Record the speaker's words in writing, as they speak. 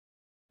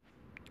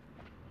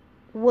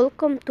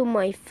Welcome to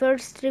my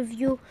first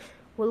review.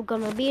 We're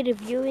gonna be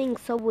reviewing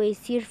Subway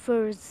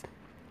Surfers.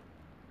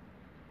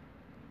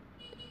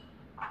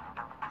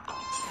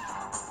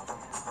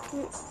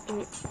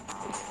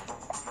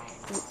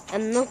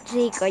 I'm not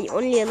Jake, I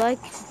only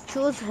like to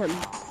choose him.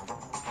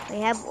 I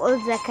have all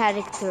the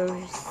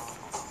characters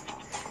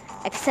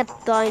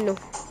except Dino.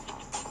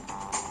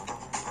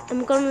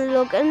 I'm gonna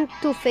log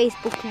into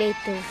Facebook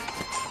later.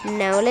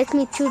 Now let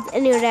me choose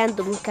any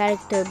random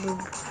character.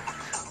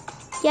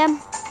 Yeah.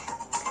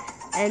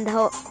 And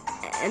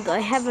I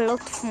have a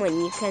lot of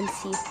money, you can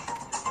see.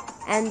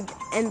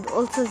 And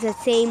also the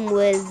same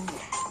with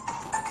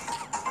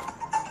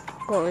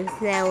coins.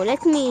 Now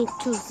let me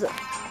choose.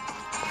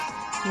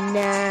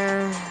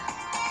 Nah,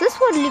 this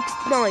one looks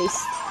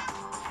nice.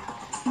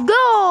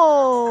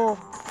 Go!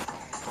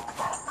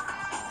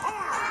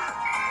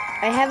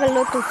 I have a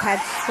lot of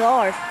head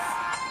swords.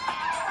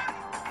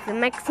 The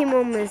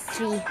maximum is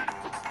 3.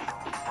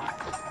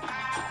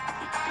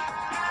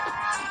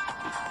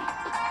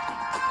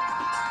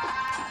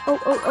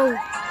 Oh.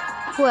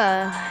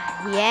 Well,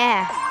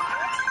 yeah.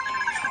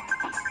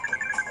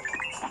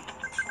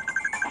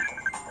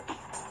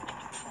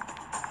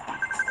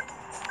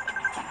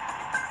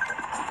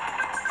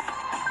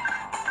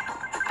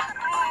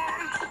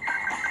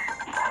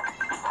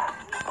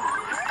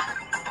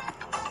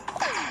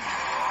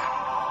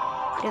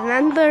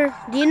 Remember,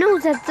 do you know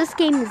that this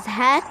game is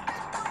hacked?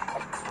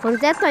 For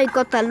that I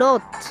got a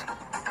lot.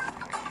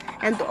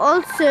 And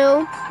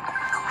also,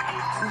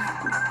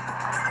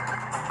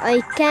 I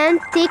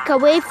can't take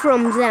away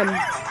from them.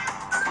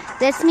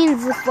 That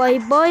means if I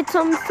buy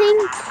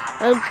something,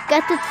 I'll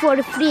get it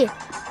for free.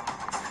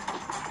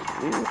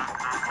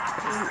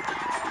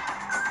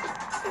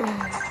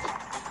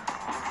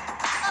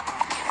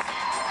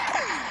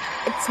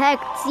 It's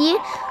hacked, see?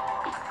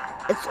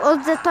 It's all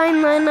the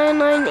time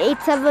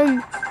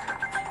 99987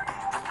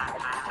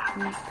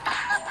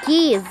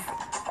 keys.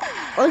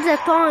 All the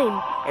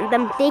time. And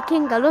I'm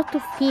taking a lot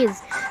of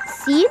keys.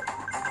 See?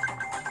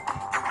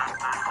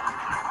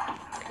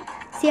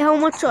 See how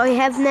much I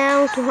have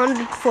now?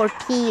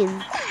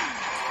 214.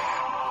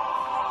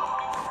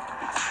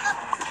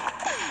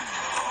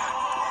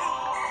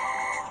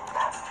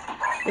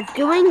 If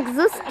doing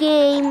this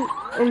game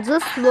on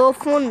this slow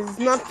phone is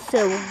not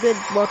so good,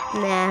 but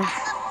nah.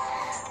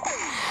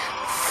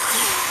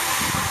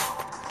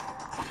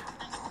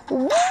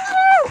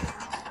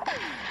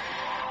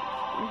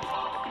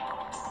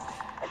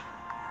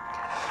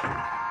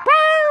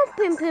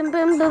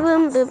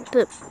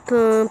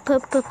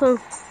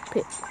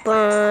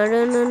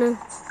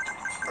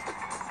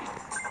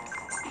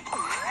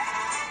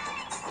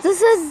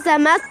 This is the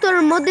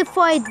Master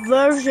modified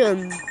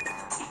version.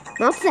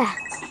 Not the...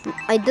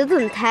 I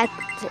didn't hack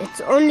it.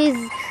 It's only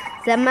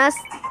the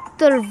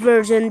Master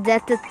version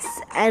that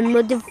it's a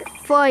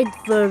modified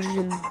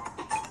version.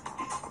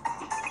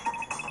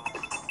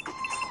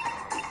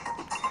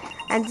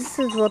 And this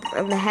is what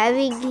I'm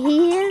having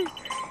here.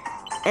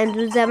 And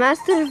with the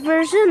Master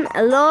version,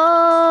 a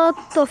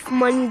lot of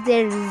money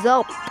there is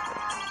up.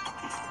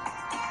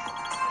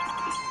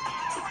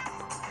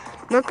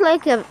 Not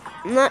like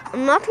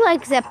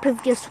the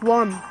previous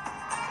one.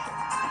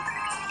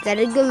 The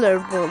regular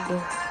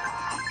one.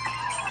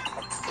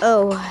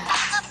 Oh.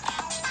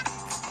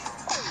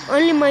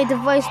 Only my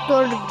device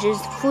storage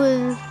is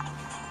full.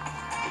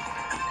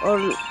 Or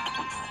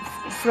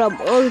from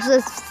all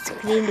the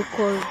screen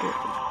recording.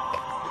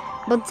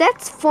 But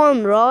that's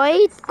fun,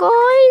 right,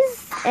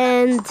 guys?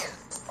 And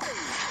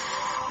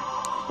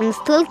I'm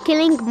still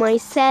killing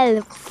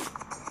myself.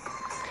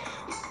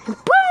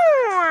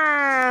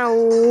 Wow!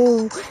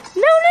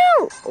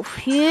 No!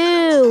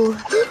 Phew!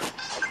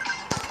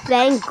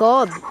 Thank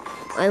God,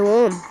 I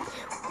won.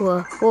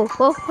 Whoa.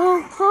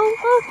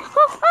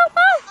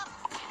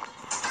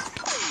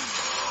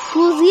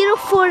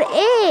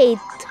 2048.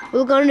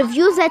 We're gonna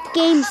review that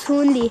game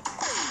soonly.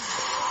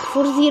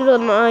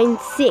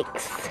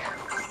 4096.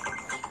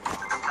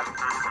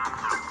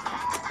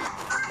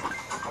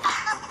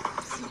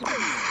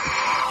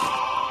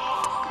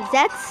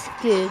 That's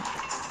good.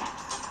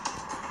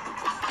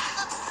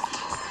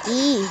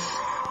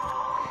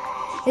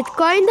 It's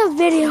kind of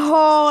very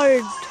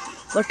hard.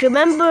 But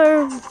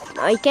remember,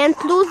 I can't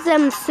lose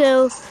them,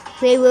 so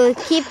they will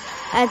keep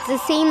at the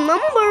same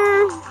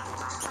number.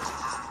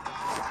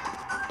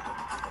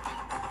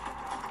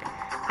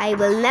 I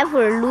will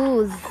never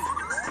lose.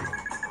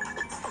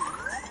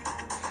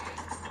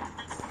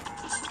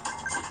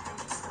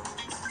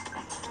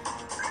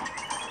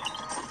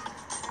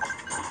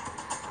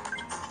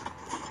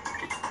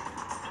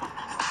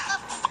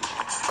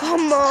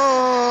 Come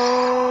on.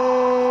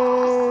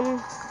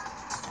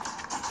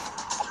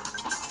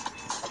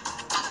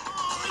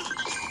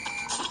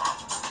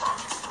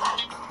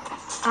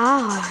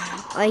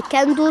 I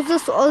can do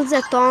this all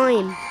the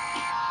time.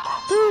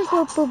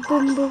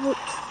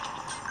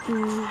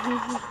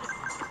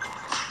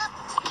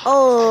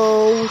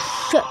 Oh,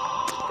 shit.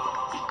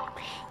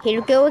 Here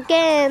we go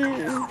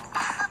again.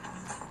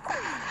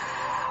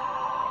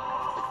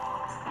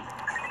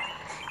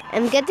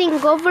 I'm getting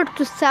over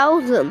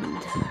 2,000.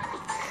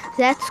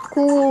 That's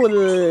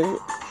cool.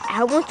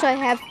 How much I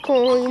have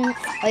coins?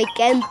 I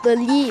can't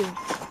believe.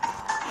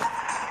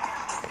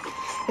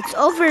 It's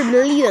over a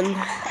million.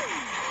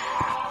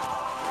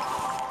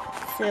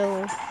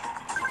 So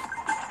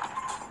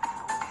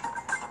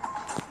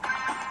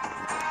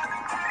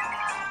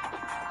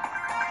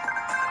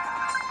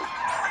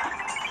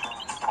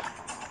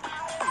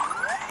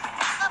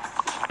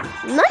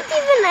not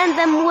even, and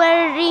I'm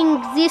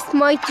wearing these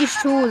mighty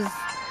shoes.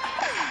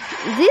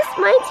 These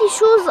mighty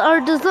shoes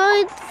are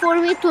designed for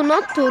me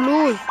not to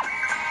lose.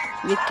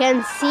 You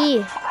can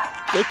see,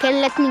 they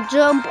can let me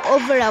jump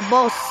over a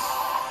boss.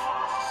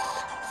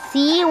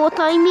 See what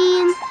I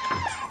mean?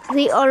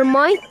 They are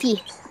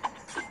mighty.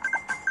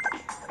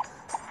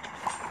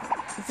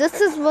 This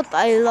is what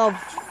I love,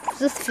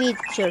 this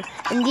feature.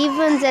 And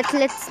even that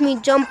lets me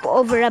jump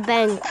over a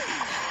bank.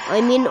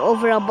 I mean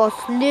over a boss.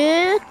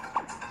 Look.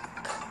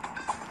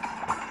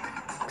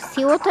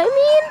 See what I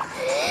mean?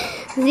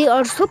 They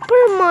are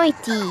super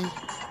mighty.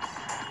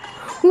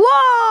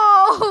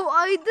 Whoa!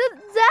 I did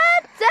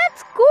that!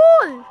 That's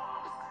cool!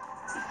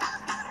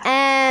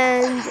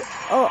 And...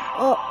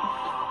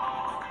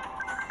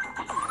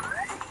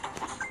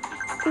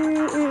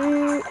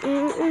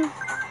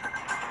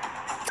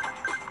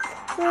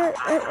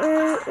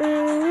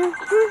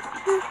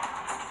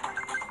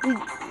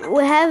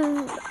 we have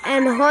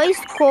an high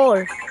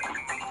score.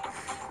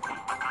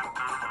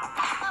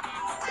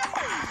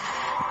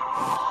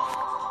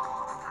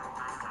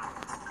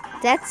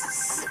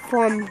 That's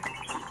fun.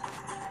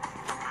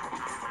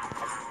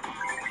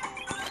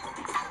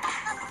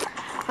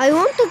 I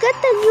want to get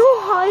a new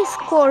high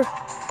score.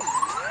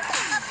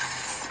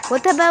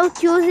 What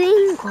about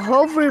using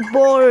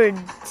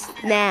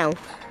hoverboards now?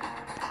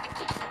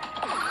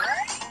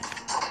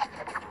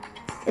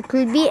 It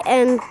will be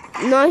a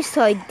nice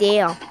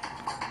idea.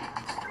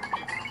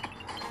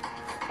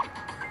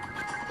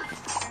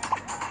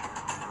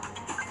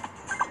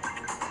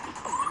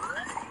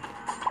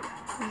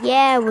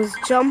 Yeah, with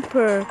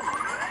jumper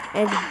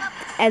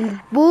and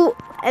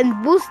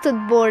boosted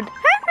board.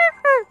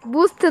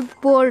 Boosted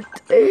board.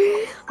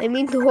 I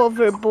mean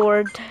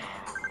hoverboard.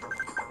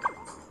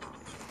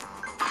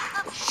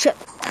 Shit.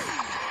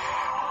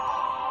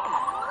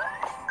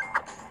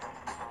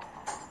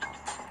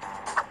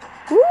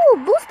 Ooh,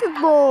 boosted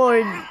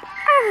board.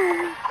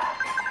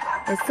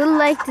 I still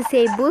like to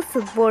say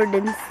boosted board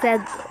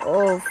instead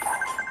of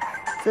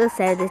so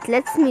sad. It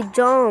lets me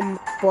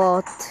jump,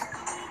 but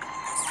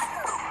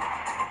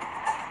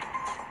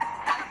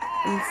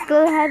I'm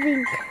still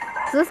having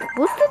this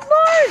boosted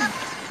board.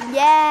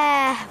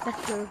 Yeah,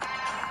 better.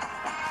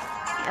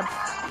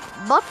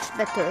 Much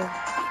better.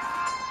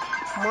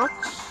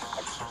 Much.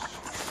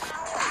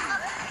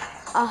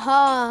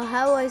 Aha,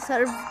 how I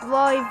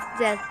survived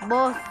that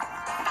boss.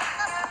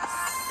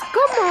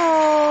 Come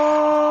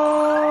on.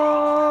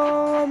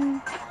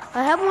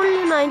 I have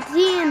only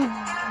 19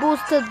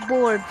 boosted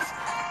boards.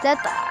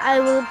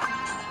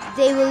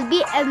 They will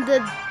be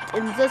ended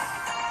in this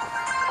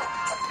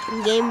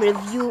game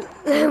review.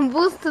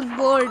 Boosted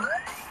board.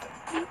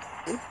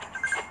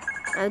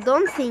 I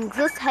don't think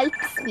this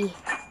helps me.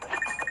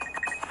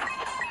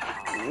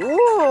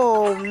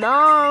 Whoa,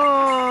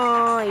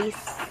 nice.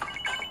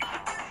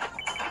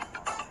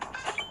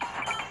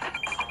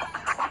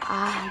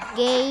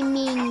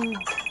 Gaming.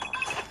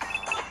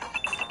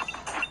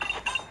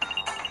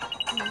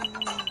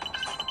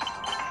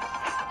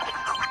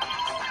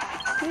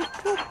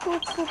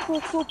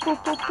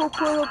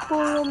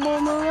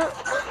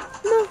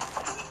 No.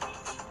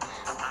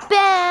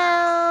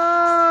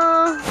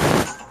 Bam!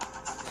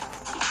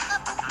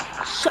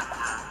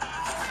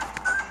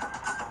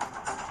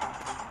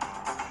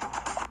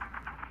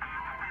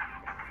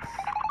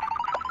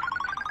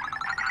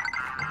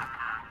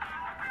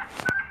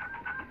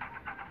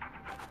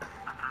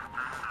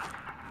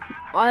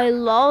 I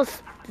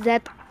lost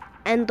that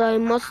and I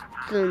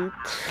mustn't.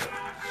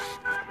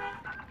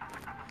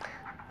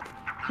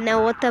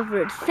 Now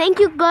whatever. Thank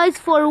you guys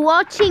for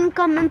watching.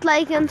 Comment,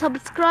 like and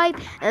subscribe,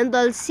 and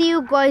I'll see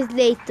you guys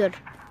later.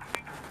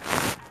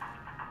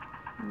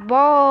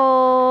 Bye.